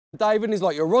David, and he's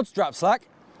like, your rod strap slack.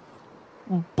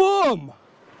 Boom!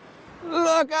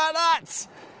 Look at that!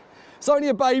 It's only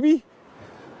a baby,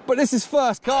 but this is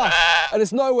first cast, and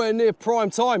it's nowhere near prime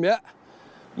time yet.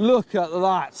 Look at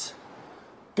that.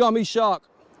 Gummy shark,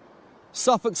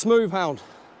 Suffolk smooth hound.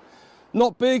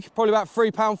 Not big, probably about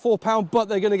 £3, £4, but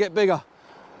they're gonna get bigger.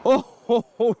 Oh,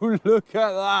 look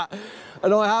at that.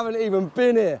 And I haven't even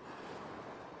been here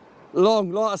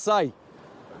long, like I say.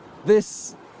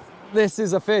 This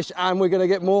is a fish, and we're gonna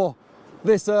get more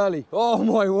this early. Oh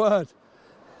my word.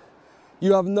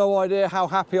 You have no idea how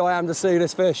happy I am to see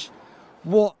this fish.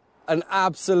 What an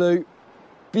absolute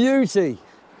beauty.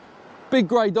 Big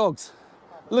grey dogs.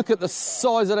 Look at the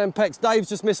size of them pecs. Dave's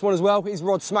just missed one as well. His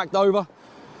rod smacked over.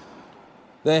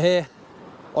 They're here.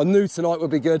 I knew tonight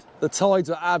would be good. The tides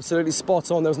were absolutely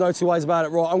spot on. There was no two ways about it.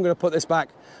 Right, I'm gonna put this back.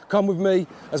 Come with me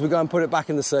as we go and put it back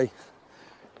in the sea.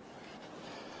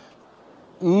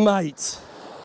 Mate.